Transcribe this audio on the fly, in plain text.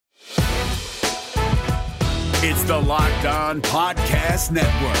It's the Locked On Podcast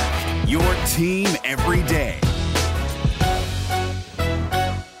Network, your team every day.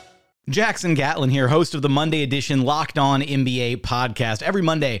 Jackson Gatlin here, host of the Monday edition Locked On NBA podcast. Every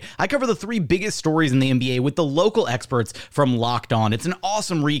Monday, I cover the three biggest stories in the NBA with the local experts from Locked On. It's an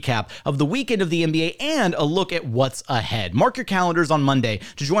awesome recap of the weekend of the NBA and a look at what's ahead. Mark your calendars on Monday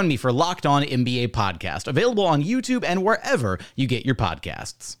to join me for Locked On NBA podcast, available on YouTube and wherever you get your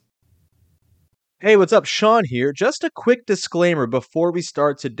podcasts. Hey, what's up? Sean here. Just a quick disclaimer before we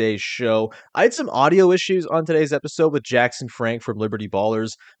start today's show. I had some audio issues on today's episode with Jackson Frank from Liberty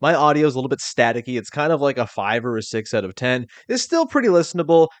Ballers. My audio is a little bit staticky. It's kind of like a 5 or a 6 out of 10. It's still pretty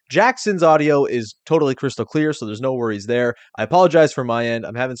listenable. Jackson's audio is totally crystal clear, so there's no worries there. I apologize for my end.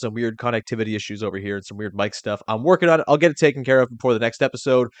 I'm having some weird connectivity issues over here and some weird mic stuff. I'm working on it. I'll get it taken care of before the next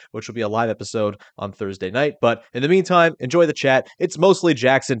episode, which will be a live episode on Thursday night. But in the meantime, enjoy the chat. It's mostly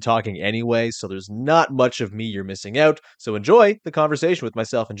Jackson talking anyway, so there's not much of me you're missing out. So enjoy the conversation with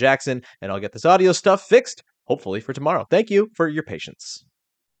myself and Jackson, and I'll get this audio stuff fixed, hopefully for tomorrow. Thank you for your patience.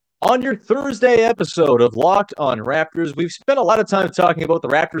 On your Thursday episode of Locked On Raptors, we've spent a lot of time talking about what the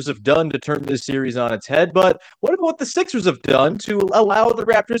Raptors have done to turn this series on its head, but what about what the Sixers have done to allow the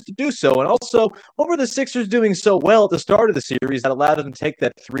Raptors to do so? And also, what were the Sixers doing so well at the start of the series that allowed them to take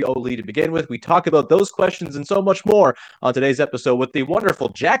that 3-0 lead to begin with? We talk about those questions and so much more on today's episode with the wonderful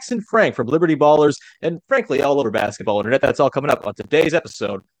Jackson Frank from Liberty Ballers and, frankly, all over basketball internet. That's all coming up on today's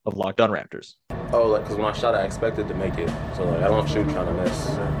episode of Locked On Raptors. Because when I shot, I expected to make it. So, I don't shoot trying to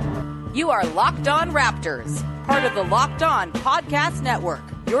miss. You are Locked On Raptors, part of the Locked On Podcast Network,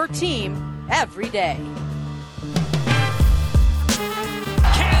 your team every day.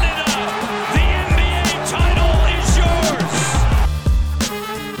 Canada, the NBA title is yours.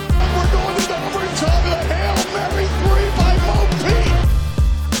 We're going to the overtime of the Hail Mary 3 by Mo Pete.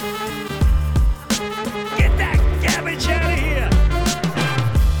 Get that garbage out of here.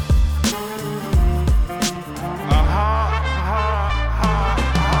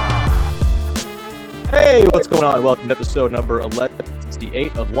 Hey, what's going on? Welcome to episode number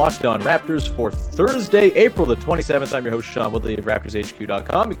 1168 of Locked On Raptors for Thursday, April the 27th. I'm your host, Sean Woodley of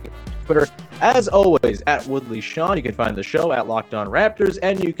RaptorsHQ.com. You can Twitter, as always, at WoodleySean. You can find the show at Locked On Raptors,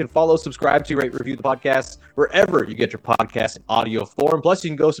 and you can follow, subscribe to, rate, review the podcast wherever you get your podcast in audio form. Plus, you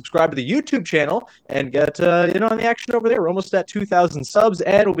can go subscribe to the YouTube channel and get in on the action over there. We're almost at 2,000 subs,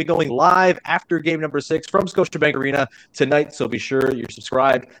 and we'll be going live after game number 6 from Scotiabank Arena tonight, so be sure you're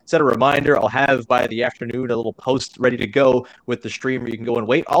subscribed. Set a reminder. I'll have, by the afternoon, a little post ready to go with the stream where you can go and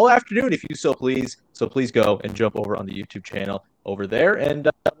wait all afternoon if you so please. So please go and jump over on the YouTube channel over there. And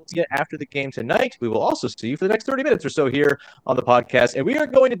we'll see you after the game tonight. We will also see you for the next 30 minutes or so here on the podcast. And we are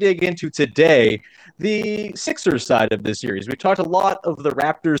going to dig into today the Sixers side of this series. We've talked a lot of the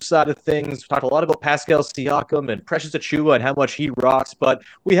Raptors side of things. We've talked a lot about Pascal Siakam and Precious Achiuwa and how much he rocks, but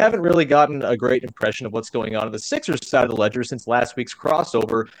we haven't really gotten a great impression of what's going on the Sixers side of the ledger since last week's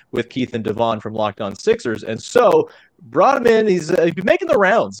crossover with Keith and Devon from Locked On Sixers. And so brought him in. He's been making the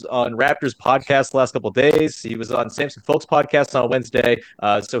rounds on Raptors podcast the last couple of days. He was on Samson Folks podcast on Wednesday,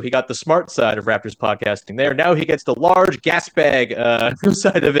 so he got the smart side of Raptors podcasting there. Now he gets the large gas bag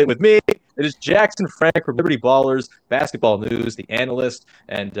side of it with me. It is Jackson Frank from Liberty Ballers, Basketball News, the analyst,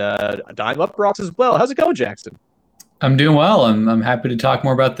 and Dime Up Rocks as well. How's it going, Jackson? I'm doing well. I'm happy to talk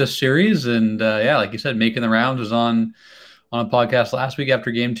more about this series, and like you said, making the rounds. Was on a podcast last week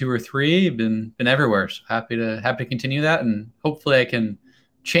after game 2 or 3. Been everywhere. So happy to continue that, and hopefully I can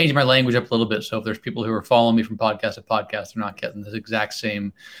change my language up a little bit. So if there's people who are following me from podcast to podcast, they're not getting the exact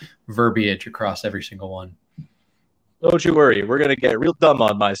same verbiage across every single one. Don't you worry. We're going to get real dumb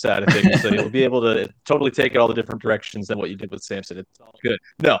on my side of things, so you'll be able to totally take it all the different directions than what you did with Samson. It's all good.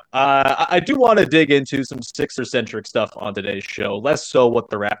 No, I do want to dig into some Sixer-centric stuff on today's show, less so what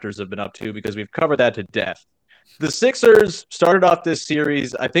the Raptors have been up to, because we've covered that to death. The Sixers started off this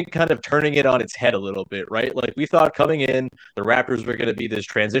series, I think, kind of turning it on its head a little bit, right? Like, we thought coming in, the Raptors were going to be this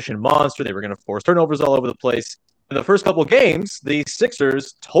transition monster. They were going to force turnovers all over the place. In the first couple games, the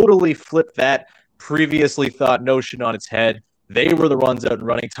Sixers totally flipped that previously thought notion on its head. They were the ones out and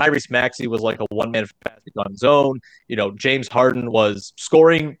running. Tyrese Maxey was like a one-man fast on his own. James Harden was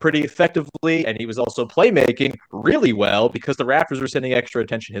scoring pretty effectively, and he was also playmaking really well because the Raptors were sending extra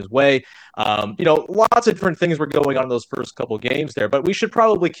attention his way. Lots of different things were going on in those first couple games there, but we should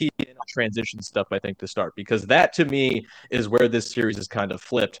probably key in on transition stuff, I think, to start, because that, to me, is where this series is kind of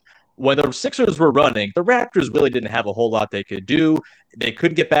flipped. when the Sixers were running, the Raptors really didn't have a whole lot they could do. They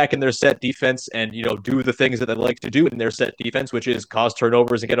couldn't get back in their set defense and, do the things that they like to do in their set defense, which is cause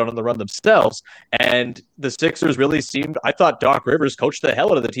turnovers and get on the run themselves. And the Sixers really seemed, I thought Doc Rivers coached the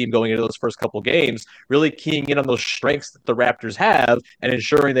hell out of the team going into those first couple games, really keying in on those strengths that the Raptors have and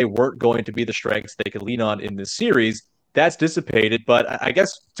ensuring they weren't going to be the strengths they could lean on in this series. That's dissipated. But I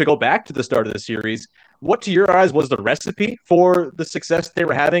guess to go back to the start of the series, what to your eyes was the recipe for the success they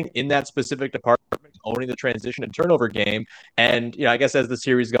were having in that specific department, owning the transition and turnover game? And, I guess as the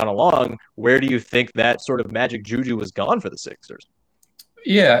series gone along, where do you think that sort of magic juju was gone for the Sixers?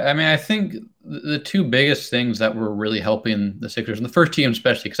 Yeah, I mean, I think the two biggest things that were really helping the Sixers in the first game,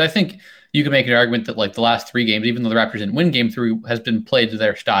 especially, because I think you can make an argument that like the last three games, even though the Raptors didn't win game three, has been played to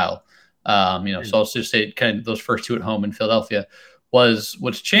their style. So I'll just say kind of those first two at home in Philadelphia was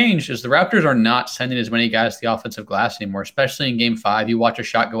what's changed is the Raptors are not sending as many guys to the offensive glass anymore, especially in game five. You watch a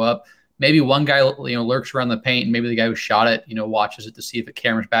shot go up, maybe one guy, lurks around the paint and maybe the guy who shot it, watches it to see if it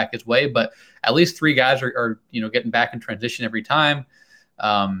cameras back his way. But at least three guys are getting back in transition every time.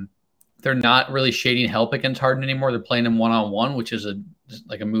 They're not really shading help against Harden anymore. They're playing him one-on-one, which is a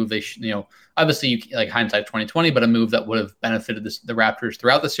move they obviously like hindsight 2020, but a move that would have benefited the Raptors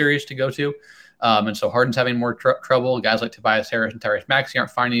throughout the series to go to. And so Harden's having more trouble. Guys like Tobias Harris and Tyrese Maxey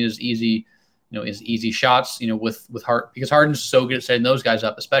aren't finding as easy shots, with Harden, because Harden's so good at setting those guys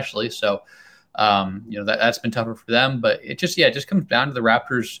up, especially. So, that's been tougher for them. But it just comes down to the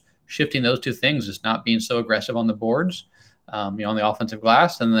Raptors shifting those two things, is not being so aggressive on the boards, on the offensive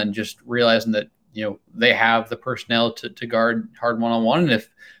glass, and then just realizing that, they have the personnel to guard Harden one-on-one. And if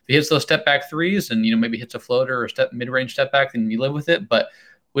he hits those step back threes and, maybe hits a floater or mid-range step back, then you live with it. But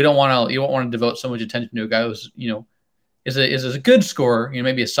you don't want to devote so much attention to a guy who's, is a good scorer,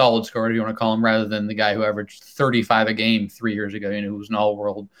 maybe a solid scorer, if you want to call him, rather than the guy who averaged 35 a game 3 years ago, who was an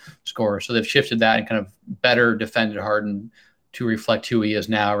all-world scorer. So they've shifted that and kind of better defended Harden to reflect who he is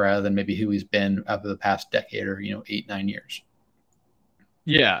now rather than maybe who he's been over the past decade or, 8-9 years.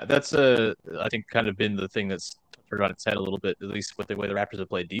 Yeah, that's I think kind of been the thing that's turned on its head a little bit, at least with the way the Raptors have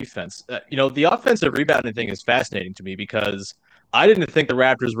played defense. The offensive rebounding thing is fascinating to me because I didn't think the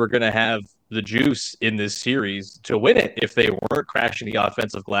Raptors were going to have the juice in this series to win it if they weren't crashing the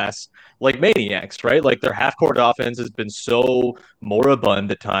offensive glass like maniacs, right? Like their half-court offense has been so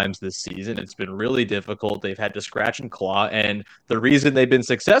moribund at times this season. It's been really difficult. They've had to scratch and claw, and the reason they've been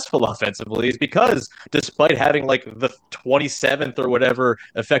successful offensively is because despite having like the 27th or whatever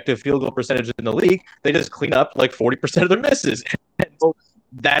effective field goal percentage in the league, they just clean up like 40% of their misses. And so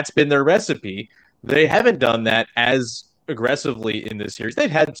that's been their recipe. They haven't done that as aggressively in this series. They've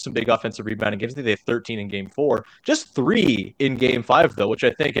had some big offensive rebounding games. I think they have 13 in game 4, just 3 in game 5 though, which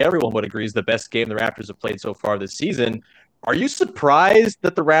I think everyone would agree is the best game the Raptors have played so far this season. Are you surprised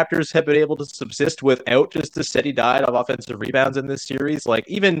that the Raptors have been able to subsist without just a steady diet of offensive rebounds in this series? Like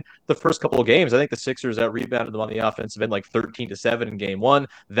even the first couple of games, I think the Sixers out-rebounded them on the offensive end like 13-7 in game 1.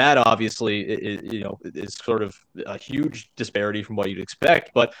 That obviously is sort of a huge disparity from what you'd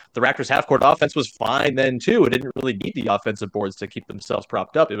expect. But the Raptors half-court offense was fine then too. It didn't really need the offensive boards to keep themselves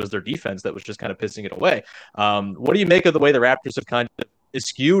propped up. It was their defense that was just kind of pissing it away. What do you make of the way the Raptors have kind of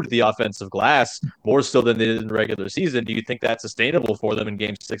skewed the offensive glass more so than they did in the regular season? Do you think that's sustainable for them in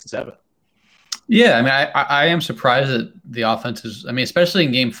games 6 and 7? Yeah, I mean, I am surprised that the offense is, especially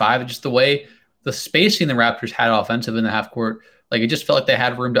in game 5, just the way the spacing the Raptors had offensive in the half court, like it just felt like they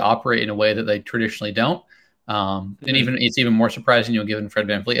had room to operate in a way that they traditionally don't. And it's even more surprising, given Fred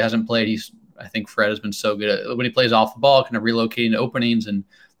VanVleet hasn't played. I think Fred has been so good at when he plays off the ball, kind of relocating openings and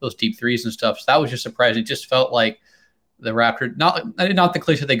those deep threes and stuff. So that was just surprising. It just felt like the Raptors, not the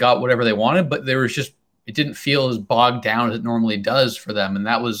cliche they got whatever they wanted, but it didn't feel as bogged down as it normally does for them. And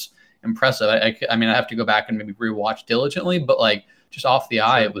that was impressive. I have to go back and maybe rewatch diligently, but like just off the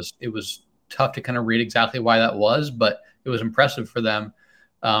eye, it was tough to kind of read exactly why that was, but it was impressive for them.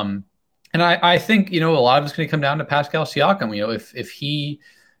 And I think, a lot of it's going to come down to Pascal Siakam. If he,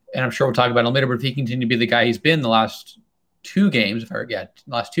 and I'm sure we'll talk about it later, but if he continued to be the guy he's been the last 2 games,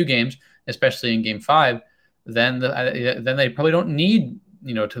 especially in game 5, then they probably don't need,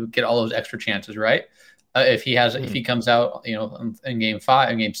 to get all those extra chances, right? If he comes out, in game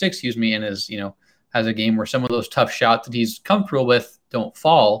 6, and is, has a game where some of those tough shots that he's comfortable with don't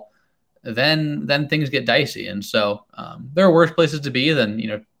fall, then things get dicey. And so there are worse places to be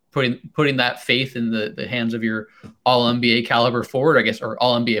than, putting that faith in the hands of your all NBA caliber forward, I guess, or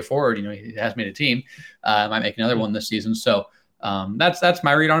all NBA forward. He has made a team, might make another one this season. So that's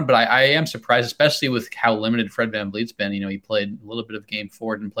my read on it, but I am surprised, especially with how limited Fred VanVleet's been. He played a little bit of game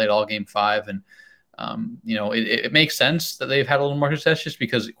 4 and played all game 5, and It makes sense that they've had a little more success just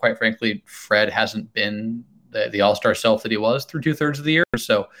because, quite frankly, Fred hasn't been the all-star self that he was through 2/3 of the year.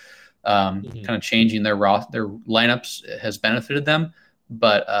 So kind of changing their lineups has benefited them.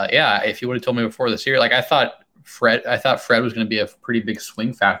 But if you would have told me before this year, like I thought Fred was going to be a pretty big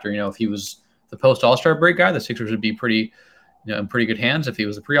swing factor. If he was the post All-Star break guy, the Sixers would be pretty, in pretty good hands. If he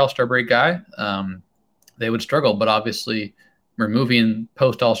was a pre-All-Star break guy, they would struggle. But obviously, removing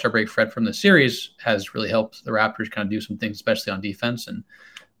post All-Star break Fred from the series has really helped the Raptors kind of do some things, especially on defense. And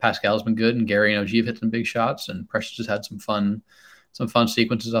Pascal's been good, and Gary and OG have hit some big shots, and Precious has had some fun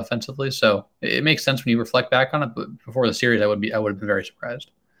sequences offensively. So it makes sense when you reflect back on it. But before the series, I would have been very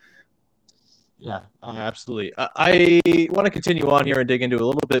surprised. Yeah, absolutely. I want to continue on here and dig into a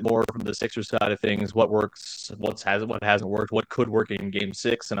little bit more from the Sixers side of things. What works, what hasn't worked, what could work in Game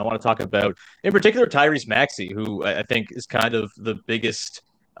 6. And I want to talk about, in particular, Tyrese Maxey, who I think is kind of the biggest,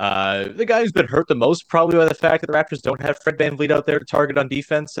 the guy who's been hurt the most probably by the fact that the Raptors don't have Fred VanVleet out there to target on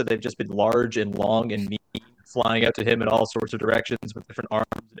defense. So they've just been large and long and mean, flying out to him in all sorts of directions with different arms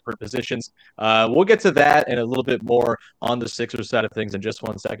and different positions. We'll get to that and a little bit more on the Sixers side of things in just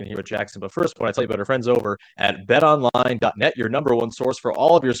 1 second here with Jackson. But first, I want to tell you about our friends over at betonline.net, your number one source for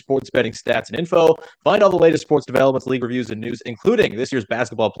all of your sports betting stats and info. Find all the latest sports developments, league reviews, and news, including this year's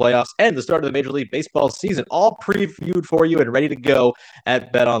basketball playoffs and the start of the Major League Baseball season, all previewed for you and ready to go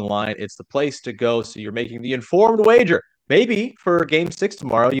at BetOnline. It's the place to go, so you're making the informed wager. Maybe for Game 6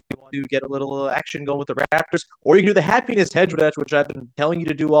 tomorrow, you want to get a little action going with the Raptors, or you can do the happiness hedge, which I've been telling you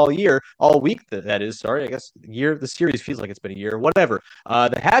to do all week. That is, sorry, I guess the series feels like it's been a year, whatever.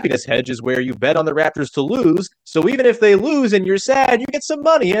 The happiness hedge is where you bet on the Raptors to lose, so even if they lose and you're sad, you get some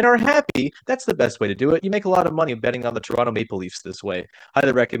money and are happy. That's the best way to do it. You make a lot of money betting on the Toronto Maple Leafs this way.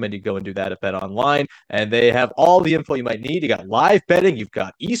 Highly recommend you go and do that at BetOnline, and they have all the info you might need. You got live betting, you've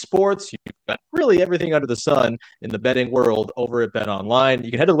got esports, you've got really everything under the sun in the betting world over at BetOnline.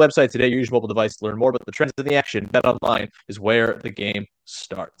 You can head to the website today, use your mobile device to learn more about the trends in the action. BetOnline is where the game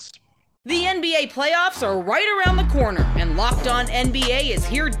starts. The NBA playoffs are right around the corner, and Locked On NBA is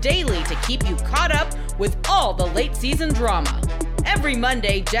here daily to keep you caught up with all the late season drama. Every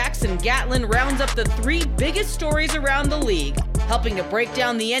Monday, Jackson Gatlin rounds up the 3 biggest stories around the league, helping to break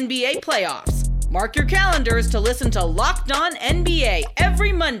down the NBA playoffs. Mark your calendars to listen to Locked On NBA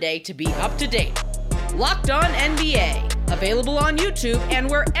every Monday to be up to date. Locked On NBA, available on YouTube and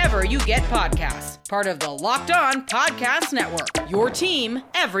wherever you get podcasts. Part of the Locked On Podcast Network, your team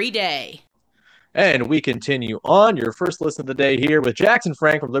every day. And we continue on your first listen of the day here with Jackson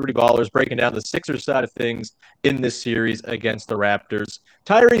Frank from Liberty Ballers breaking down the Sixers side of things in this series against the Raptors.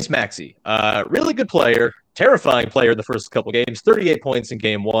 Tyrese Maxey, really good player, terrifying player in the first couple games, 38 points in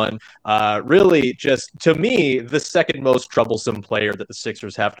Game 1. Really just, to me, the second most troublesome player that the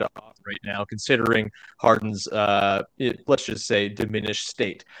Sixers have to offer right now, considering Harden's, let's just say, diminished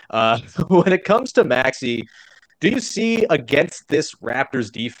state. When it comes to Maxey, do you see against this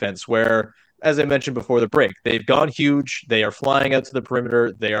Raptors defense where, as I mentioned before the break, they've gone huge. They are flying out to the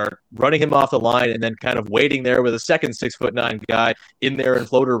perimeter. They are running him off the line and then kind of waiting there with a second 6'9" guy in there in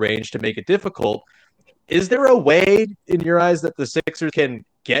floater range to make it difficult. Is there a way, in your eyes, that the Sixers can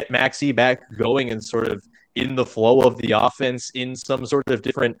get Maxey back going and sort of in the flow of the offense in some sort of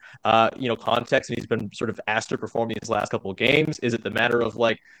different, context? And he's been sort of asked to perform these last couple of games. Is it the matter of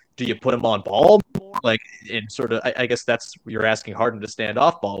do you put him on ball more? In sort of, I guess that's you're asking Harden to stand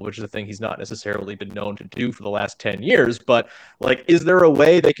off ball, which is a thing he's not necessarily been known to do for the last 10 years. But is there a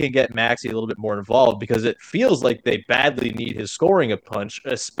way they can get Maxey a little bit more involved? Because it feels like they badly need his scoring a punch,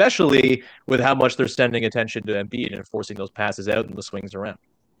 especially with how much they're sending attention to Embiid and forcing those passes out and the swings around.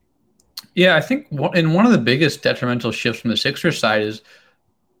 Yeah, I think one of the biggest detrimental shifts from the Sixers side is,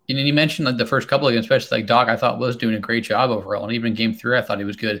 you mentioned the first couple of games, especially Doc, I thought was doing a great job overall, and even in Game 3, I thought he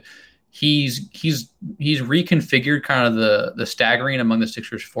was good. He's reconfigured kind of the staggering among the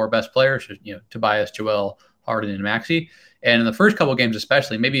Sixers' 4 best players, Tobias, Joel, Harden, and Maxey. And in the first couple of games,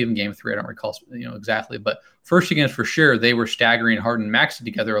 especially, maybe even Game 3, I don't recall exactly, but first two games for sure, they were staggering Harden and Maxey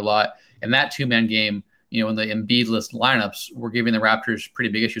together a lot. And that 2-man game, in the Embiid-less lineups, were giving the Raptors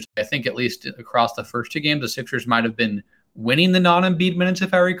pretty big issues. I think at least across the first 2 games, the Sixers might have been winning the non-Embiid minutes,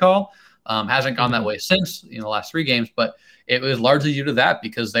 if I recall. Hasn't gone that way since the last 3 games, but it was largely due to that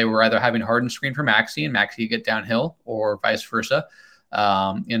because they were either having Harden screen for Maxey and Maxey get downhill, or vice versa.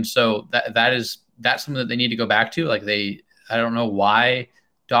 And so that's something that they need to go back to. I don't know why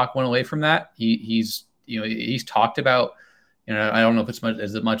Doc went away from that. He's talked about, I don't know if it's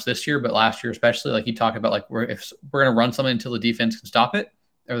much this year, but last year especially, he talked about if we're going to run something until the defense can stop it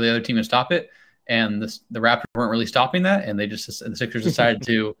or the other team can stop it. And the Raptors weren't really stopping that, and the Sixers decided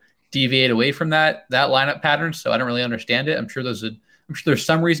to deviate away from that lineup pattern. So I don't really understand it. I'm sure there's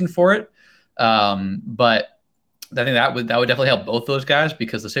some reason for it. But I think that would definitely help both those guys,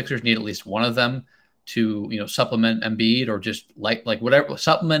 because the Sixers need at least one of them to, supplement Embiid, or just like whatever,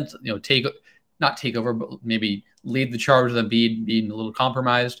 supplement, not take over, but maybe lead the charge with Embiid being a little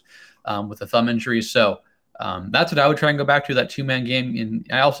compromised with a thumb injury. So that's what I would try and go back to, that 2-man game. And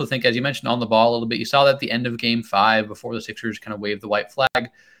I also think, as you mentioned, on the ball a little bit, you saw that at the end of game 5, before the Sixers kind of waved the white flag,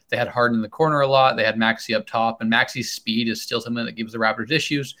 they had Harden in the corner a lot. They had Maxey up top, and Maxey's speed is still something that gives the Raptors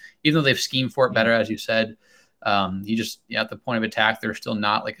issues, even though they've schemed for it better, as you said. At the point of attack, they're still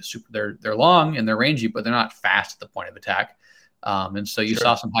not like a super. They're long and they're rangy, but they're not fast at the point of attack. And so you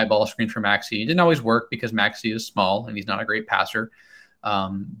saw some high ball screens for Maxey. It didn't always work because Maxey is small and he's not a great passer.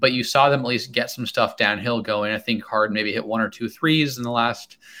 But you saw them at least get some stuff downhill going. I think Harden maybe hit 1 or 2 threes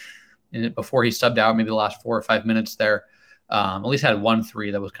before he subbed out, maybe the last 4 or 5 minutes there. At least had 1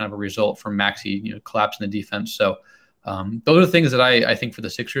 3 that was kind of a result from Maxey, collapsing the defense. So those are things that I think, for the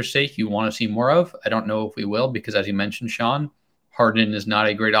Sixers' sake, you want to see more of. I don't know if we will, because, as you mentioned, Sean, Harden is not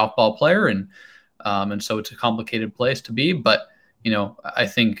a great off-ball player, and so it's a complicated place to be. But I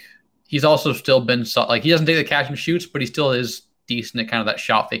think he's also still been he doesn't take the catch and shoots, but he still is decent at kind of that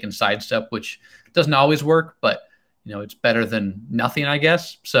shot fake and sidestep, which doesn't always work, but it's better than nothing, I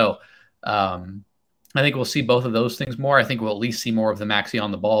guess. So I think we'll see both of those things more. I think we'll at least see more of the Maxey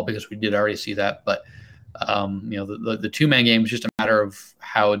on the ball, because we did already see that. But the 2-man game is just a matter of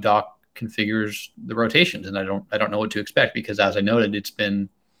how Doc configures the rotations, and I don't know what to expect, because, as I noted,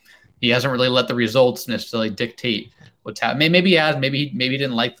 he hasn't really let the results necessarily dictate what's happening. Maybe he has. Maybe he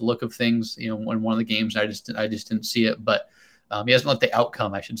didn't like the look of things. In one of the games, I just didn't see it. But he hasn't let the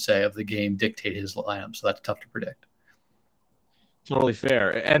outcome, I should say, of the game dictate his lineup. So that's tough to predict. Totally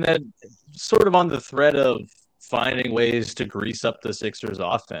fair. And then, sort of on the thread of finding ways to grease up the Sixers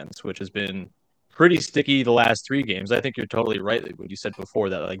offense, which has been pretty sticky the last 3 games. I think you're totally right when you said before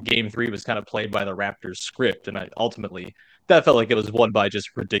that game 3 was kind of played by the Raptors script, and ultimately that felt like it was won by just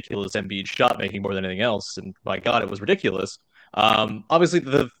ridiculous Embiid shot making more than anything else. And my God, it was ridiculous. Obviously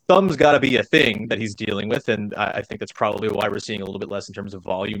the thumb's got to be a thing that he's dealing with, and I think that's probably why we're seeing a little bit less in terms of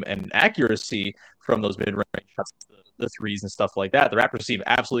volume and accuracy from those mid-range shots, the threes and stuff like that. The Raptors seem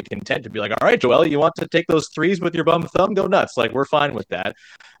absolutely content to be like, all right, Joel, you want to take those threes with your bum thumb? Go nuts. We're fine with that.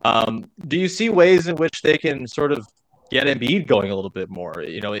 Do you see ways in which they can sort of get Embiid going a little bit more,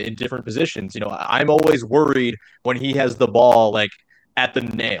 in different positions? I'm always worried when he has the ball, at the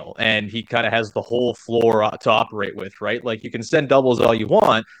nail, and he kind of has the whole floor to operate with, right? You can send doubles all you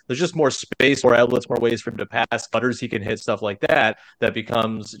want. There's just more space, more outlets, more ways for him to pass, cutters he can hit, stuff like that. That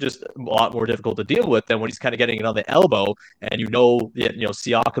becomes just a lot more difficult to deal with than when he's kind of getting it on the elbow, and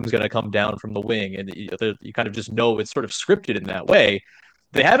Siakam's going to come down from the wing, and you kind of just know it's sort of scripted in that way.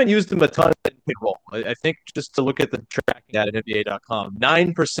 They haven't used him a ton in pick roll. I think, just to look at the tracking at NBA.com,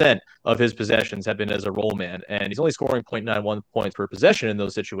 9% of his possessions have been as a roll man, and he's only scoring 0.91 points per possession in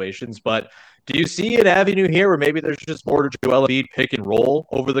those situations. But do you see an avenue here where maybe there's just more to Joel Embiid pick and roll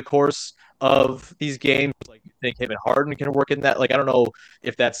over the course of these games? You think him and Harden can work in that? I don't know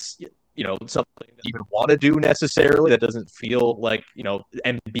if that's something that you even want to do necessarily. That doesn't feel like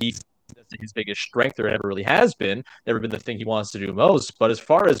Embiid his biggest strength, or ever really has been, never been the thing he wants to do most. But as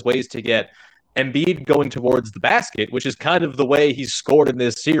far as ways to get Embiid going towards the basket, which is kind of the way he's scored in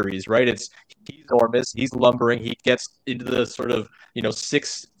this series, right? He's enormous, he's lumbering, he gets into the sort of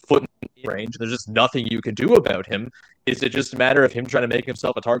 6 foot range. There's just nothing you can do about him. Is it just a matter of him trying to make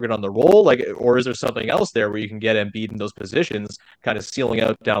himself a target on the roll, or is there something else there where you can get Embiid in those positions, kind of sealing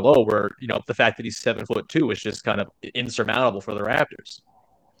out down low, where the fact that he's 7'2" is just kind of insurmountable for the Raptors?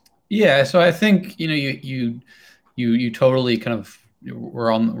 Yeah, so I think you totally kind of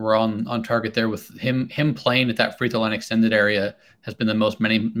we're on target there with him playing at that free throw line extended area has been the most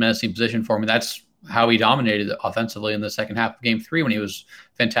menacing position for me. That's how he dominated offensively in the second half of game 3 when he was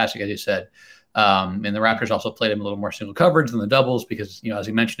fantastic, as you said. And the Raptors also played him a little more single coverage than the doubles because, as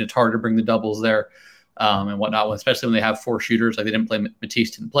you mentioned, it's hard to bring the doubles there and whatnot, especially when they have 4 shooters. They didn't play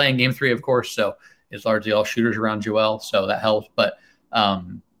Matisse didn't play in game 3, of course, so it's largely all shooters around Joel, so that helps. But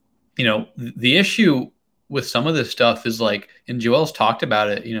the issue with some of this stuff is and Joel's talked about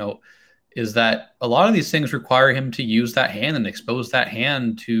it, is that a lot of these things require him to use that hand and expose that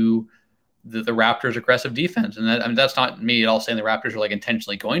hand to the Raptors' aggressive defense. And that's not me at all saying the Raptors are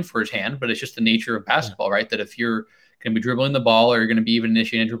intentionally going for his hand, but it's just the nature of basketball, right? That if you're going to be dribbling the ball or you're going to be even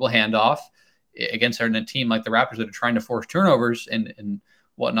initiating a dribble handoff against a team like the Raptors that are trying to force turnovers and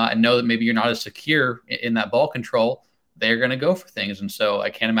whatnot, and know that maybe you're not as secure in that ball control, they're going to go for things. And so I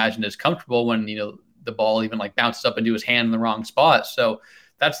can't imagine it's comfortable when, the ball even bounces up into his hand in the wrong spot. So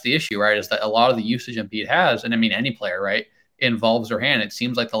that's the issue, right? Is that a lot of the usage Embiid has, and I mean any player, right, involves their hand. It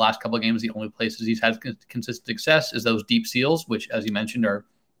seems like the last couple of games, the only places he's had consistent success is those deep seals, which, as you mentioned, are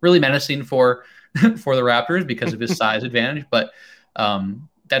really menacing for for the Raptors because of his size advantage. But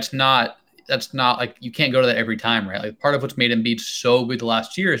that's not like, you can't go to that every time, right? Like, part of what's made Embiid so good the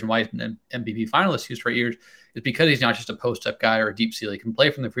last years and why he's an MVP finalist 2 straight years is because he's not just a post-up guy or a deep seal. He can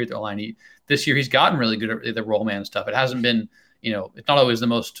play from the free throw line. This year he's gotten really good at the roll man stuff. It hasn't been, it's not always the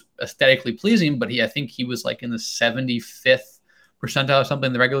most aesthetically pleasing, but I think he was like in the 75th percentile or something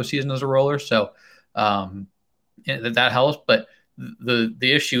in the regular season as a roller. So that helps. But the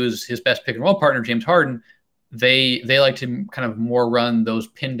issue is his best pick and roll partner, James Harden. They like to kind of more run those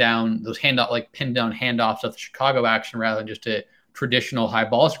pin down handoffs of the Chicago action rather than just a traditional high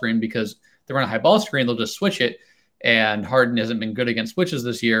ball screen, because they run a high ball screen, they'll just switch it. And Harden hasn't been good against switches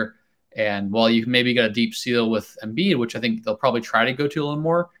this year. And while you can maybe get a deep seal with Embiid, which I think they'll probably try to go to a little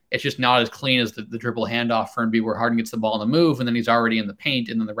more, it's just not as clean as the dribble handoff for Embiid, where Harden gets the ball on the move and then he's already in the paint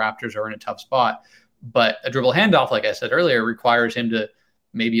and then the Raptors are in a tough spot. But a dribble handoff, like I said earlier, requires him to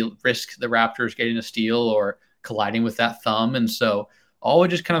maybe risk the Raptors getting a steal or colliding with that thumb. And so all it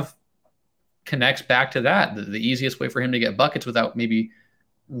just kind of connects back to that. The easiest way for him to get buckets without maybe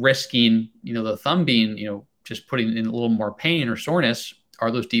risking, the thumb being, just putting in a little more pain or soreness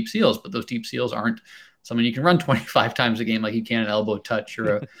are those deep seals. But those deep seals aren't something you can run 25 times a game like you can an elbow touch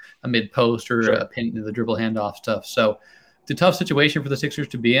or a mid post or a pin, the dribble handoff stuff. So it's a tough situation for the Sixers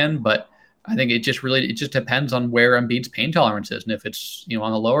to be in, but I think it just depends on where Embiid's pain tolerance is. And if it's,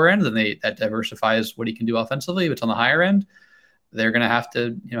 on the lower end, then that diversifies what he can do offensively. If it's on the higher end, they're going to have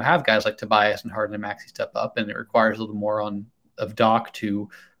to, have guys like Tobias and Harden and Maxey step up. And it requires a little more of Doc to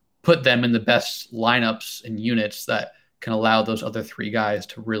put them in the best lineups and units that can allow those other 3 guys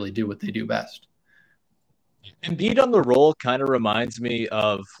to really do what they do best. Embiid on the roll kind of reminds me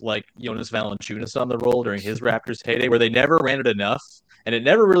of like Jonas Valanciunas on the roll during his Raptors heyday, where they never ran it enough. And it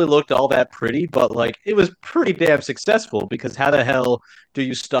never really looked all that pretty, but like it was pretty damn successful, because how the hell do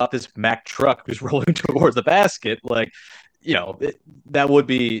you stop this Mack truck who's rolling towards the basket? Like, that would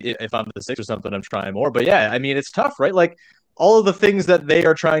be, if I'm the Sixers or something, I'm trying more. But yeah, I mean, it's tough, right? Like, all of the things that they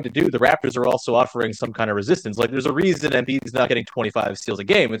are trying to do, the Raptors are also offering some kind of resistance. Like, there's a reason Embiid's not getting 25 steals a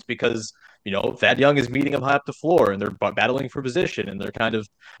game. It's because, Thad Young is meeting him high up the floor, and they're battling for position, and they're kind of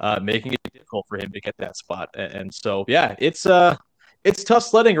making it difficult for him to get that spot. And so, yeah, it's tough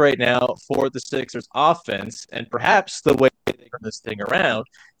sledding right now for the Sixers offense, and perhaps the way they turn this thing around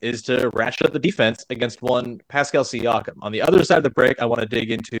is to ratchet up the defense against one Pascal Siakam. On the other side of the break, I want to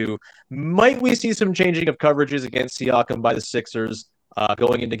dig into, might we see some changing of coverages against Siakam by the Sixers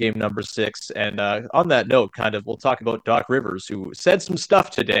going into game number 6? And on that note, we'll talk about Doc Rivers, who said some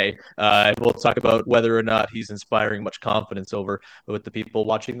stuff today. And we'll talk about whether or not he's inspiring much confidence over with the people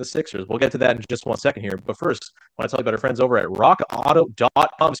watching the Sixers. We'll get to that in just 1 second here. But first, I want to tell you about our friends over at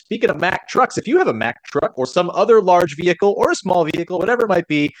rockauto.com. Speaking of Mack trucks, if you have a Mack truck or some other large vehicle or a small vehicle, whatever it might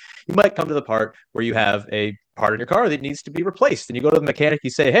be, you might come to the part where you have a part in your car that needs to be replaced. And you go to the mechanic, you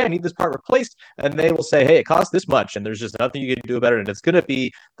say, hey, I need this part replaced. And they will say, hey, it costs this much. And there's just nothing you can do about it. And it's going to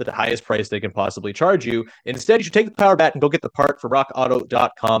be the highest price they can possibly charge you. Instead, you should take the power back and go get the part for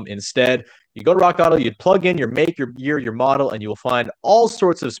rockauto.com instead. You go to Rock Auto, you plug in your make, your year, your model, and you will find all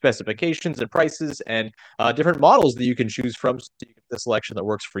sorts of specifications and prices and different models that you can choose from, so you get the selection that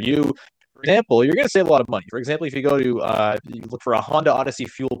works for you. For example, you're going to save a lot of money. For example, if you go to you look for a Honda Odyssey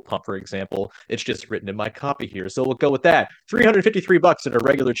fuel pump, for example, it's just written in my copy here. So we'll go with that. $353 at a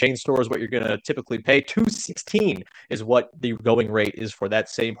regular chain store is what you're going to typically pay. $216 is what the going rate is for that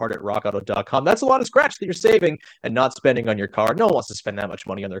same part at rockauto.com. That's a lot of scratch that you're saving and not spending on your car. No one wants to spend that much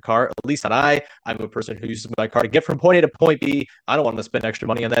money on their car. At least not I. I'm a person who uses my car to get from point A to point B. I don't want to spend extra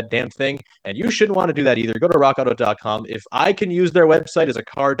money on that damn thing. And you shouldn't want to do that either. Go to rockauto.com. If I can use their website as a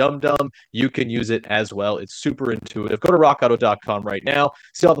car dum-dum, you can use it as well. It's super intuitive. Go to rockauto.com right now.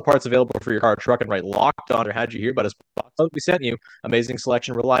 See all the parts available for your car or truck and write Locked On or How'd You Hear About Us? We sent you. Amazing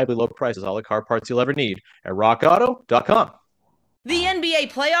selection, reliably low prices, all the car parts you'll ever need at rockauto.com. The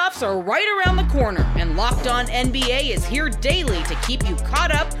NBA playoffs are right around the corner, and Locked On NBA is here daily to keep you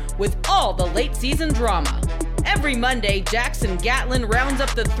caught up with all the late season drama. Every Monday, Jackson Gatlin rounds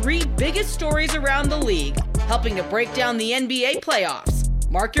up the 3 biggest stories around the league, helping to break down the NBA playoffs.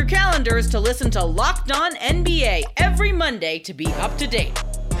 Mark your calendars to listen to Locked On NBA every Monday to be up to date.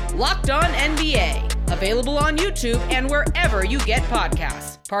 Locked On NBA, available on YouTube and wherever you get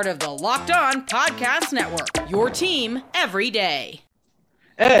podcasts. Part of the Locked On Podcast Network, your team every day.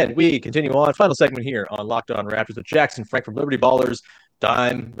 And we continue on. Final segment here on Locked On Raptors with Jackson Frank from Liberty Ballers.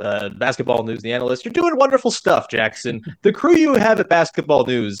 Dime, Basketball News, the analyst. You're doing wonderful stuff, Jackson. The crew you have at Basketball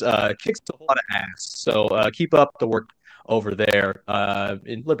News kicks a lot of ass. So keep up the work over there.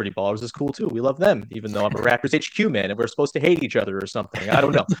 In Liberty Ballers is cool too. We love them, even though I'm a Raptors HQ man and we're supposed to hate each other or something. I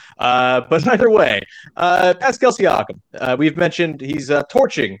don't know. But either way, Pascal Siakam, we've mentioned he's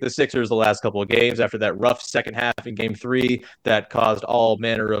torching the Sixers the last couple of games after that rough second half in Game 3 that caused all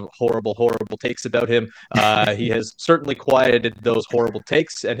manner of horrible takes about him. He has certainly quieted those horrible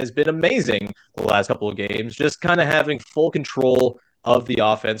takes and has been amazing the last couple of games, just kind of having full control of the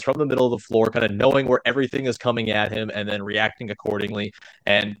offense from the middle of the floor, kind of knowing where everything is coming at him and then reacting accordingly.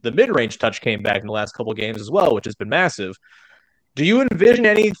 And the mid-range touch came back in the last couple of games as well, which has been massive. Do you envision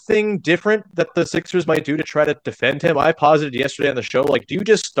anything different that the Sixers might do to try to defend him? I posited yesterday on the show, like, do you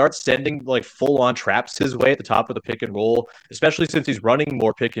just start sending like full-on traps his way at the top of the pick and roll, especially since he's running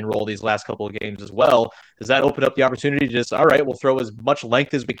more pick and roll these last couple of games as well? Does that open up the opportunity to just, all right, we'll throw as much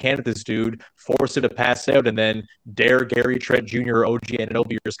length as we can at this dude, force it to pass out, and then dare Gary Trent Jr., OG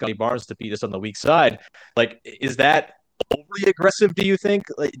Anunoby, or Scotty Barnes to beat us on the weak side? Like, is that overly aggressive, do you think?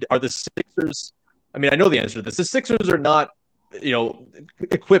 Like, are the Sixers, I mean, I know the answer to this. The Sixers are not,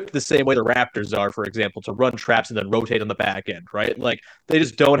 equipped the same way the Raptors are, for example, to run traps and then rotate on the back end, right? Like, they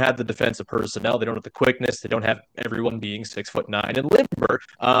just don't have the defensive personnel. They don't have the quickness. They don't have everyone being 6'9" and limber.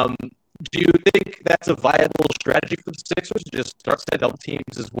 Do you think that's a viable strategy for the Sixers to just start sending double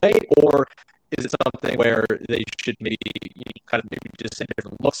teams his way, or is it something where they should maybe just send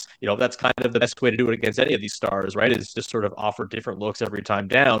different looks? That's kind of the best way to do it against any of these stars, right? Is just sort of offer different looks every time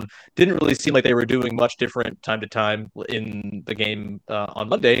down. Didn't really seem like they were doing much different time to time in the game on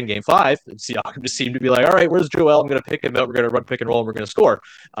Monday in Game 5. Siakam just seemed to be like, all right, where's Joel? I'm going to pick him out. We're going to run pick and roll, and we're going to score.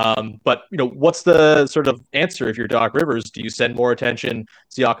 But what's the sort of answer if you're Doc Rivers? Do you send more attention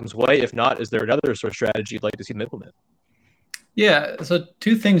Siakam's way? If not, is there another sort of strategy you'd like to see them implement? Yeah, so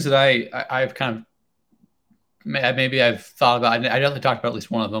two things that I've kind of maybe I've thought about. I definitely talked about at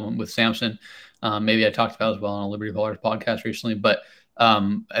least one of them with Samson. Maybe I talked about as well on a Liberty Ballers podcast recently. But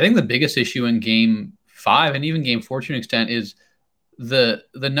I think the biggest issue in Game 5 and even Game 4 to an extent is the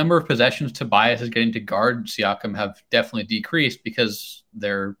number of possessions Tobias is getting to guard Siakam have definitely decreased because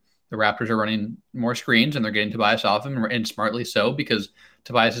the Raptors are running more screens and they're getting Tobias off him, and smartly so, because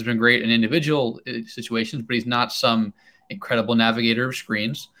Tobias has been great in individual situations, but he's not some incredible navigator of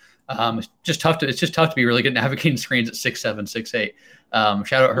screens. It's just tough to be really good at navigating screens at 6'7", 6'8".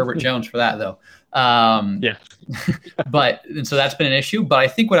 Shout out Herbert Jones for that, though. Yeah. And so that's been an issue. But I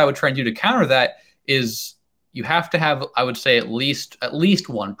think what I would try and do to counter that is you have to have, I would say, at least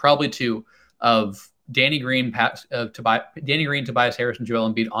one, probably two, of Danny Green, Tobias Harris, and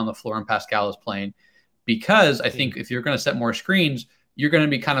Joel Embiid on the floor, and Pascal is playing. Because I think if you're going to set more screens, you're going to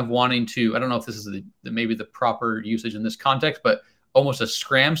be kind of wanting to, I don't know if this is maybe the proper usage in this context, but almost a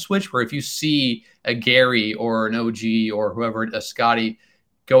scram switch, where if you see a Gary or an OG or whoever, a Scotty,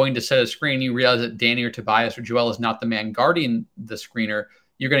 going to set a screen, you realize that Danny or Tobias or Joel is not the man guarding the screener,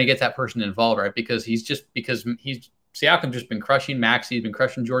 you're going to get that person involved, right? Because Siakam's just been crushing Maxey, he's been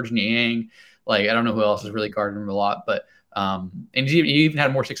crushing George Niang. Like, I don't know who else is really guarding him a lot, but and he even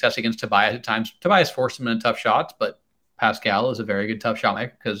had more success against Tobias at times. Tobias forced him in tough shots, but Pascal is a very good tough shot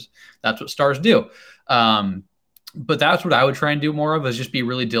maker because that's what stars do. But that's what I would try and do more of, is just be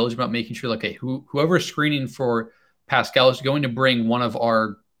really diligent about making sure, like, hey, whoever's screening for Pascal is going to bring one of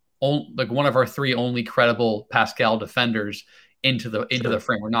our three only credible Pascal defenders into the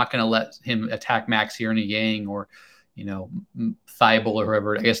frame. We're not going to let him attack Maxey or Niang or Thibault or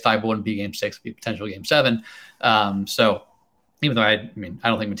whoever. I guess Thibault wouldn't be Game 6, be potential Game 7. So even though I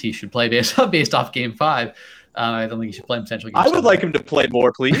don't think Matisse should play based off Game 5. I don't think he should play potentially. I would like him to play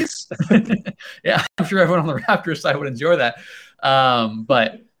more, please. Yeah, I'm sure everyone on the Raptors side would enjoy that.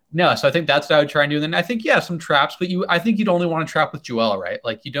 But no, so I think that's what I would try and do. And then I think, some traps, but I think you'd only want to trap with Joel, right?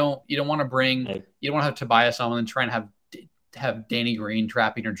 Like, you don't want to have Tobias on and try and have Danny Green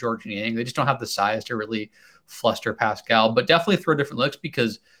trapping or George Niang. They just don't have the size to really fluster Pascal, but definitely throw different looks,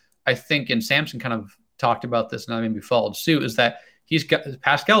 because I think, and Samson kind of talked about this and I maybe followed suit, is that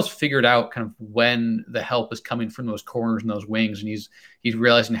Pascal's figured out kind of when the help is coming from those corners and those wings, and he's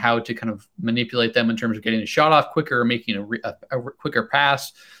realizing how to kind of manipulate them in terms of getting a shot off quicker or making a quicker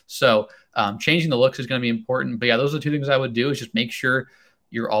pass. So changing the looks is going to be important. But yeah, those are the two things I would do, is just make sure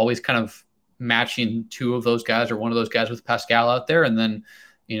you're always kind of matching two of those guys or one of those guys with Pascal out there, and then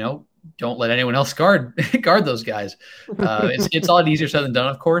don't let anyone else guard those guys. It's a lot easier said than done,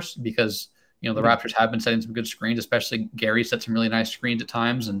 of course, because the Raptors have been setting some good screens, especially Gary set some really nice screens at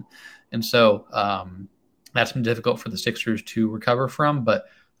times. And so that's been difficult for the Sixers to recover from. But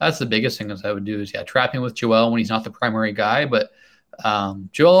that's the biggest thing that I would do is, trapping with Joel when he's not the primary guy, but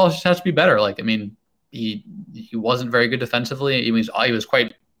Joel also has to be better. Like, I mean, he wasn't very good defensively. He was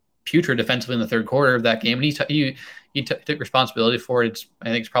quite putrid defensively in the third quarter of that game, and he took responsibility for it. I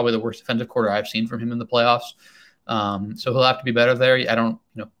think it's probably the worst defensive quarter I've seen from him in the playoffs. So he'll have to be better there.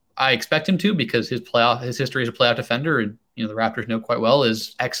 I expect him to, because his history as a playoff defender, and the Raptors know quite well,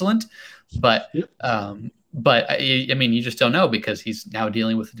 is excellent. But I mean, you just don't know, because he's now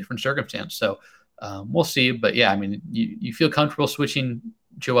dealing with a different circumstance. So we'll see. But yeah, I mean, you feel comfortable switching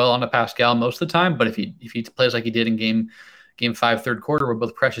Joel onto Pascal most of the time. But if he plays like he did in game 5, third quarter, where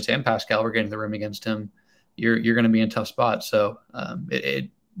both Precious and Pascal were getting the rim against him, you're going to be in a tough spot. So it's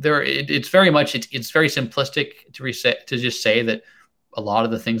very simplistic to just say that a lot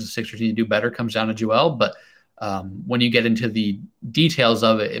of the things the Sixers need to do better comes down to Joel. But when you get into the details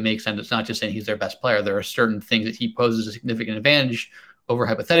of it, it makes sense. It's not just saying he's their best player. There are certain things that he poses a significant advantage over,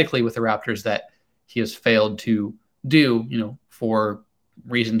 hypothetically, with the Raptors that he has failed to do, for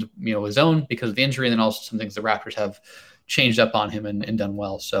reasons, his own, because of the injury, and then also some things the Raptors have changed up on him and done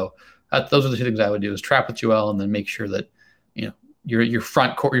well. So those are the two things I would do: is trap with Joel, and then make sure that your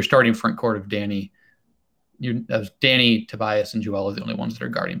front court, your starting front court of Danny, Tobias, and Joel are the only ones that are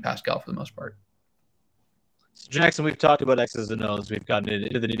guarding Pascal for the most part. So Jackson, we've talked about X's and O's. We've gotten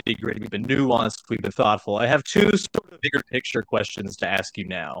into the nitty-gritty. We've been nuanced. We've been thoughtful. I have two sort of bigger picture questions to ask you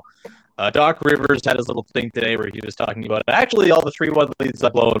now. Doc Rivers had his little thing today where he was talking about, actually, all the 3-1 leads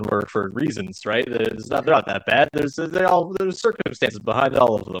I've blown were for reasons, right? They're not that bad. There's circumstances behind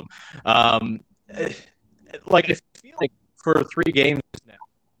all of them. I feel like for 3 games now,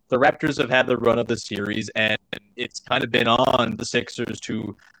 the Raptors have had the run of the series, and it's kind of been on the Sixers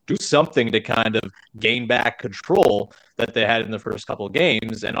to do something to kind of gain back control that they had in the first couple of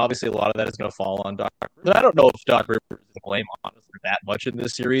games. And obviously a lot of that is going to fall on Doc Rivers. I don't know if Doc Rivers is to blame, honestly, that much in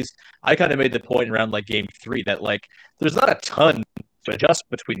this series. I kind of made the point around game 3 that there's not a ton to adjust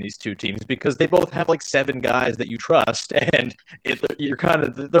between these two teams, because they both have 7 guys that you trust, and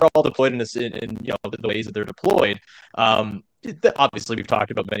they're all deployed in the ways that they're deployed. Obviously, we've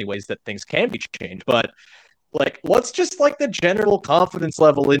talked about many ways that things can be changed, but what's just the general confidence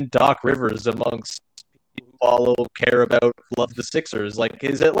level in Doc Rivers amongst people who follow, care about, love the Sixers?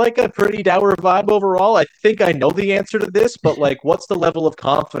 Is it a pretty dour vibe overall? I think I know the answer to this, but what's the level of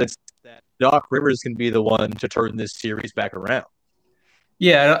confidence that Doc Rivers can be the one to turn this series back around?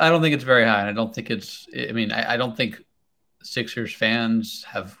 Yeah, I don't think it's very high. I don't think I don't think Sixers fans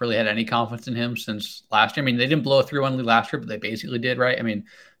have really had any confidence in him since last year. I mean, they didn't blow a 3-1 lead last year, but they basically did, right? I mean,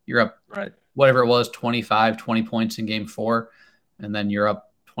 you're up, right, whatever it was, 20 points in game 4, and then you're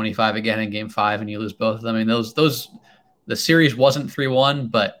up 25 again in game 5, and you lose both of them. I mean, the series wasn't 3-1,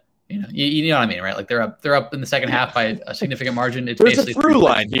 but you know what I mean, right? They're up in the second half by a significant margin. It's There's basically a through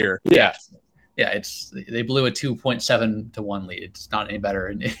line here. Yeah. Yeah, they blew a 2.7 to 1 lead. It's not any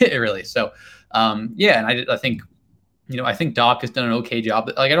better, really. So, and I think, I think Doc has done an okay job.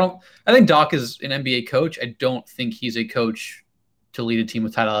 I think Doc is an NBA coach. I don't think he's a coach to lead a team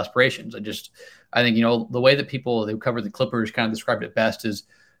with title aspirations. I think, the way that people who cover the Clippers kind of described it best is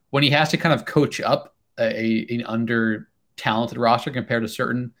when he has to kind of coach up an under talented roster compared to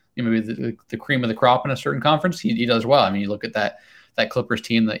certain, maybe the cream of the crop in a certain conference, he does well. I mean, you look at that Clippers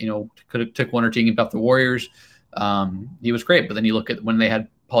team that, could have took 1 or 2 games off the Warriors. He was great. But then you look at when they had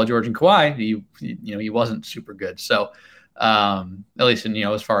Paul George and Kawhi, he wasn't super good. So at least in,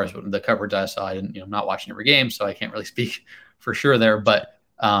 as far as the coverage I saw, I'm not watching every game, so I can't really speak for sure there. But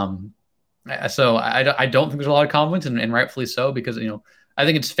so I don't think there's a lot of confidence, and rightfully so, because, I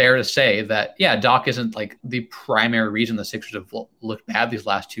think it's fair to say that, yeah, Doc isn't the primary reason the Sixers have looked bad these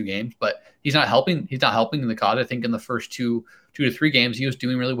last 2 games, but he's not helping. He's not helping the cause. I think in the first 2 to 3 games, he was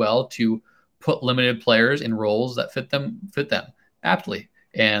doing really well to put limited players in roles that fit them aptly.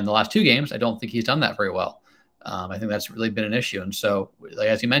 And the last 2 games, I don't think he's done that very well. I think that's really been an issue. And so,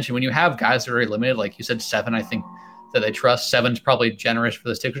 as you mentioned, when you have guys that are very limited, like you said, 7, I think that they trust. 7's probably generous for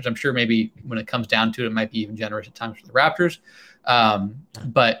the Sixers. I'm sure maybe when it comes down to it, it might be even generous at times for the Raptors.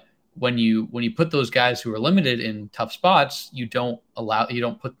 But when you put those guys who are limited in tough spots, you don't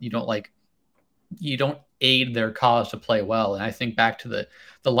aid their cause to play well. And I think back to the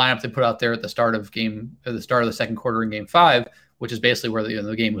lineup they put out there at the start of the second quarter in game 5, which is basically where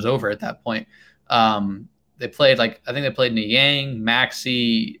the game was over at that point. They played I think they played Niang,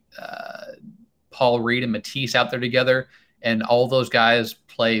 Maxey, Paul Reed, and Matisse out there together, and all those guys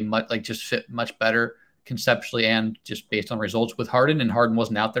play just fit much better conceptually and just based on results with Harden. And Harden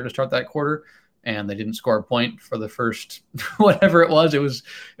wasn't out there to start that quarter, and they didn't score a point for the first whatever it was. It was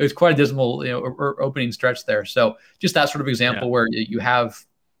quite a dismal opening stretch there. So just that sort of example where you have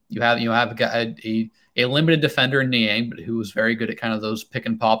You have a limited defender in Niang, but who was very good at kind of those pick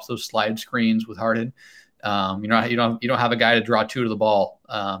and pops, those slide screens with Harden. You don't have a guy to draw two to the ball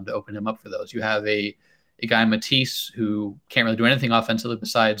to open him up for those. You have a guy Matisse who can't really do anything offensively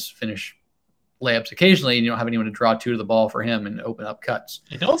besides finish layups occasionally, and you don't have anyone to draw two to the ball for him and open up cuts.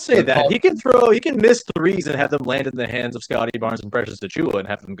 Don't say that. He can miss threes and have them land in the hands of Scotty Barnes and Precious Achiuwa and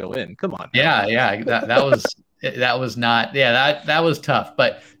have them go in. Come on. Yeah. That was tough.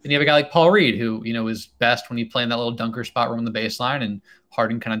 But then you have a guy like Paul Reed who, is best when you play in that little dunker spot around the baseline, and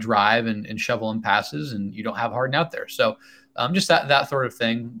Harden kind of drive and shovel in passes, and you don't have Harden out there. So just that sort of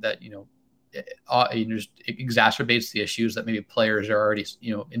thing that, just exacerbates the issues that maybe players are already,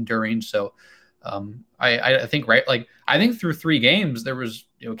 enduring. So I think, right, like I think through 3 games there was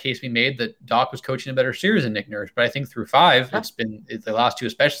a case being made that Doc was coaching a better series than Nick Nurse, but I think through 5 it's the last 2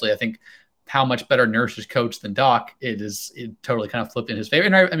 especially. I think how much better Nurse is coached than Doc, it totally kind of flipped in his favor.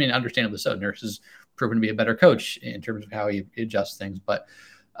 And I mean, understandably so. Nurse has proven to be a better coach in terms of how he adjusts things, but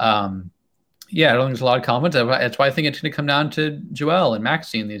I don't think there's a lot of comments. That's why I think it's going to come down to Joel and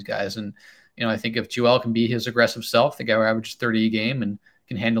Maxey and these guys. And I think if Joel can be his aggressive self, the guy who averages 30 a game and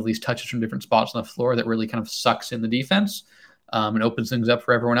can handle these touches from different spots on the floor that really kind of sucks in the defense and opens things up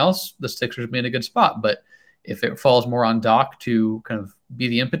for everyone else, the Sixers will be in a good spot. But if it falls more on Doc to kind of be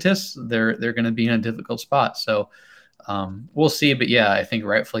the impetus, they're going to be in a difficult spot. So we'll see. But yeah, I think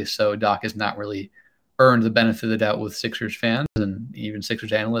rightfully so, Doc has not really earned the benefit of the doubt with Sixers fans and even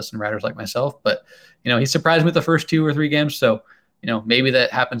Sixers analysts and writers like myself. But, he surprised me with the first 2 or 3 games. So, maybe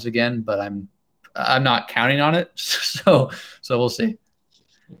that happens again, but I'm not counting on it. So we'll see.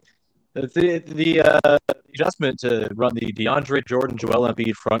 The adjustment to run the DeAndre Jordan, Joel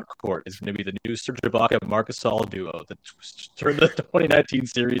Embiid front court is going to be the new Serge Ibaka, Marcus Gasol duo that turned the 2019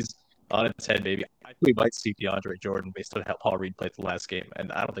 series on its head, maybe. We might see DeAndre Jordan based on how Paul Reed played the last game,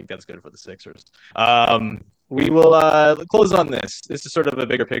 and I don't think that's good for the Sixers. We will close on this. This is sort of a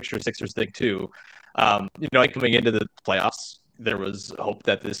bigger picture Sixers thing too. Coming into the playoffs, there was hope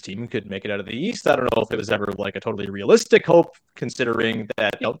that this team could make it out of the East. I don't know if it was ever like a totally realistic hope, considering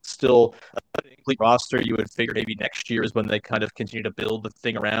that still a complete roster. You would figure maybe next year is when they kind of continue to build the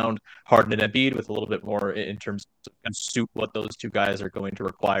thing around Harden and Embiid with a little bit more in terms of suit what those 2 guys are going to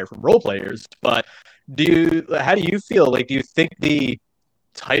require from role players. But how do you feel? Like, do you think the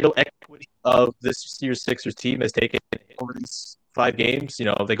title equity of this year's Sixers team has taken over these 5 games?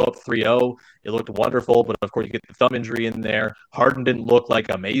 They go up 3-0. It looked wonderful, but of course you get the thumb injury in there. Harden didn't look like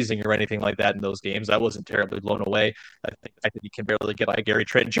amazing or anything like that in those games. I wasn't terribly blown away. I think the fact that you can barely get by Gary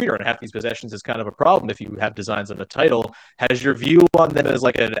Trent Jr. on half these possessions is kind of a problem if you have designs on a title. Has your view on them as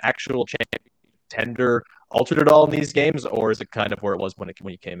like an actual champion contender altered at all in these games, or is it kind of where it was when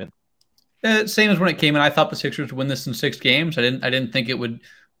you came in? Same as when it came in. I thought the Sixers would win this in 6 games. I didn't think it would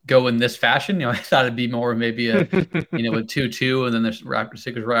go in this fashion. I thought it'd be more maybe a a 2-2, and then the Raptors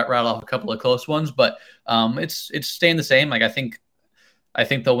Sixers rattle off a couple of close ones. But it's staying the same. Like I think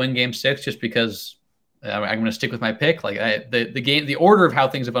they'll win Game 6 just because I'm going to stick with my pick. Like the order of how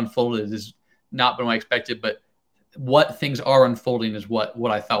things have unfolded is not been what I expected, but what things are unfolding is what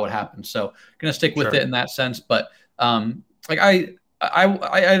I thought would happen. So I'm going to stick with it in that sense. But I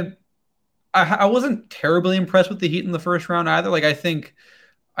wasn't terribly impressed with the Heat in the first round either. Like I think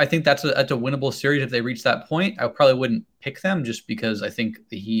that's a winnable series if they reach that point. I probably wouldn't pick them just because I think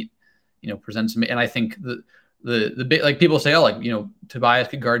the Heat, presents me, and I think the big, like people say, Tobias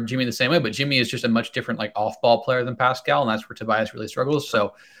could guard Jimmy the same way, but Jimmy is just a much different like off ball player than Pascal, and that's where Tobias really struggles.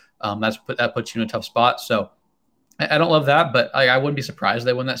 So that puts you in a tough spot. So I don't love that, but I wouldn't be surprised if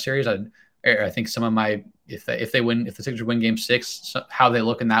they win that series. I think some of my if the Sixers win Game 6, how they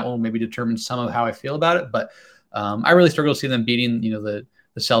look in that one will maybe determine some of how I feel about it. But I really struggle to see them beating the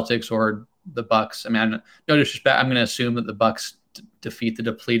Celtics or the Bucks. I mean, no disrespect, I'm going to assume that the Bucks defeat the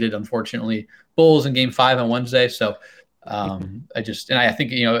depleted, unfortunately, Bulls in Game 5 on Wednesday. So I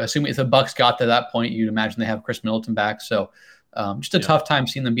think assuming if the Bucks got to that point, you'd imagine they have Chris Middleton back. So just a tough time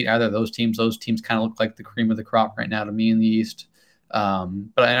seeing them beat either of those teams. Those teams kind of look like the cream of the crop right now to me in the East. But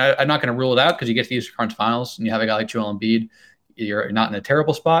I'm not going to rule it out because you get to the Eastern Conference Finals and you have a guy like Joel Embiid. You're not in a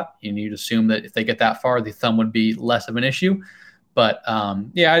terrible spot. You'd assume that if they get that far, the thumb would be less of an issue. But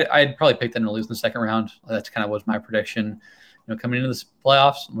I'd probably pick them to lose in the second round. That's kind of was my prediction, coming into the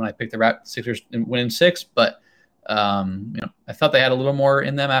playoffs when I picked the Sixers and win in 6. But I thought they had a little more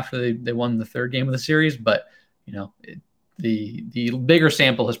in them after they won the 3rd game of the series. But the bigger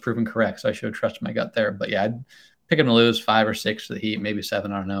sample has proven correct, so I should have trusted my gut there. But yeah, I'd pick them to lose 5 or 6 to the Heat, maybe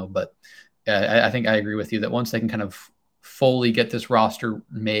 7. I don't know, but I think I agree with you that once they can kind of fully get this roster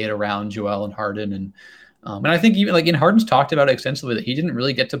made around Joel and Harden and And I think even like Harden's talked about it extensively that he didn't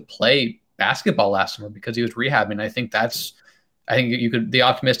really get to play basketball last summer because he was rehabbing. I think the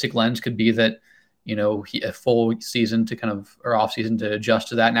optimistic lens could be that, a full season or off season to adjust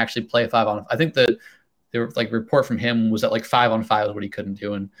to that and actually play 5-on-5. I think the report from him was that like 5-on-5 is what he couldn't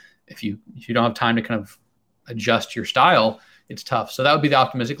do. And if you don't have time to kind of adjust your style, it's tough. So that would be the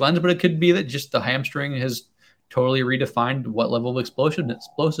optimistic lens, but it could be that just the hamstring has totally redefined what level of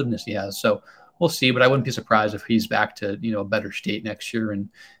explosiveness he has. So we'll see, but I wouldn't be surprised if he's back to, a better state next year. And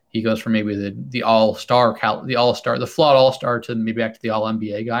he goes from maybe the all-star, the flawed all-star to maybe back to the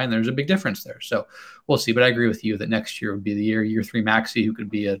all-NBA guy. And there's a big difference there. So we'll see, but I agree with you that next year would be the year 3 Maxey, who could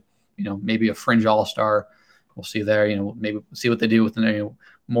be maybe a fringe all-star. We'll see there, maybe see what they do with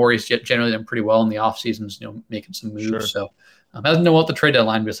Morey's generally done pretty well in the off seasons, making some moves. Sure. So I don't know what the trade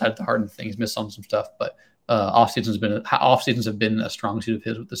deadline besides the Harden thing. He's missed on some stuff, but off seasons have been a strong suit of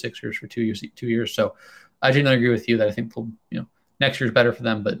his with the Sixers for 2 years. So I generally agree with you that I think next year's better for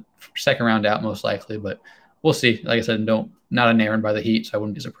them, but second round out most likely. But we'll see. Like I said, not an errand by the Heat, so I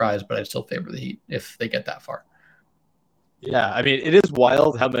wouldn't be surprised, but I'd still favor the Heat if they get that far. Yeah, I mean, it is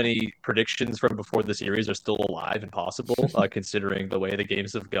wild how many predictions from before the series are still alive and possible, considering the way the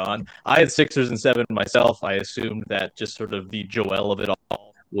games have gone. I had Sixers in 7 myself. I assumed that just sort of the Joel of it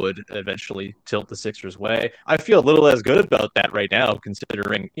all would eventually tilt the Sixers' way. I feel a little as good about that right now,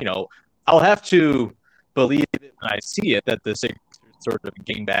 considering, I'll have to believe it when I see it that the Sixers sort of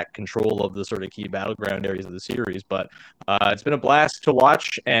gain back control of the sort of key battleground areas of the series. But it's been a blast to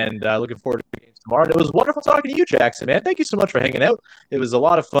watch, and looking forward to the games tomorrow. And it was wonderful talking to you, Jackson, man. Thank you so much for hanging out. It was a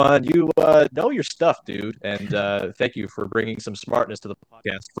lot of fun. You know your stuff, dude, and thank you for bringing some smartness to the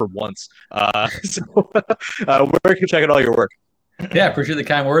podcast for once. Where can you check out all your work? Yeah, appreciate the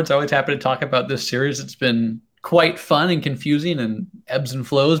kind words. Always happy to talk about this series. It's been quite fun and confusing and ebbs and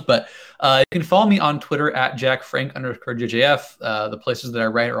flows, but you can follow me on Twitter at JackFrank_JJF. The places that I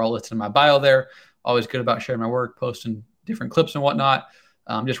write are all listed in my bio there. Always good about sharing my work, posting different clips and whatnot.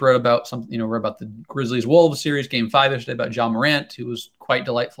 Just wrote about wrote about the Grizzlies Wolves series, Game 5 yesterday, about John Morant, who was quite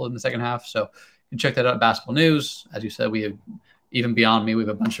delightful in the second half. So you can check that out at Basketball News. As you said, we have, even beyond me, we have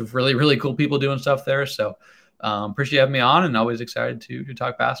a bunch of really, really cool people doing stuff there. So appreciate you having me on, and always excited to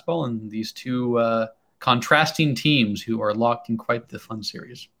talk basketball and these two contrasting teams who are locked in quite the fun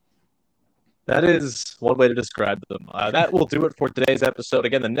series. That is one way to describe them. That will do it for today's episode.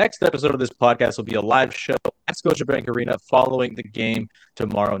 Again, the next episode of this podcast will be a live show at Scotiabank Arena following the game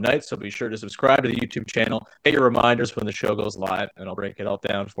tomorrow night. So be sure to subscribe to the YouTube channel, get your reminders when the show goes live, and I'll break it all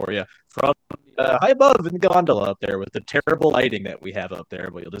down for you from high above in the gondola up there with the terrible lighting that we have up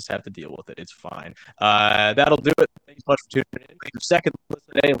there, but you'll just have to deal with it. It's fine. That'll do it. Thanks so much for tuning in. Leave your second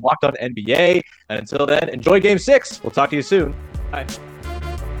listen today and Locked On NBA. And until then, enjoy Game 6. We'll talk to you soon. Bye.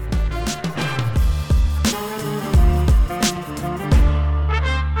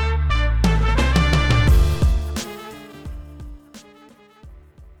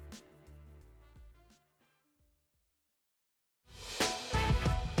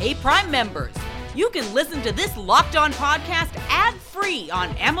 Hey, Prime members, you can listen to this Locked On podcast ad-free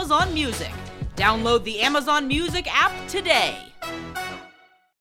on Amazon Music. Download the Amazon Music app today.